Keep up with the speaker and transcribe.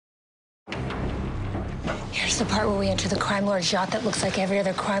Here's the part where we enter the crime lord's yacht that looks like every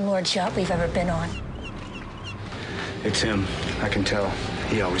other crime lord's yacht we've ever been on. It's him. I can tell.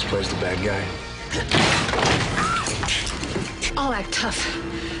 He always plays the bad guy. I'll act tough.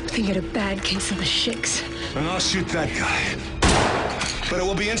 We can get a bad case of the shakes. And I'll shoot that guy. But it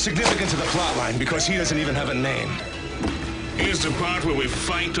will be insignificant to the plotline because he doesn't even have a name. Here's the part where we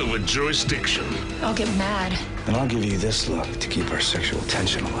fight over jurisdiction. I'll get mad. And I'll give you this look to keep our sexual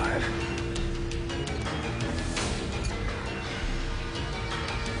tension alive.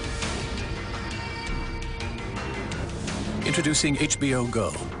 Introducing HBO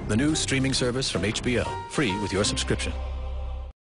Go, the new streaming service from HBO, free with your subscription.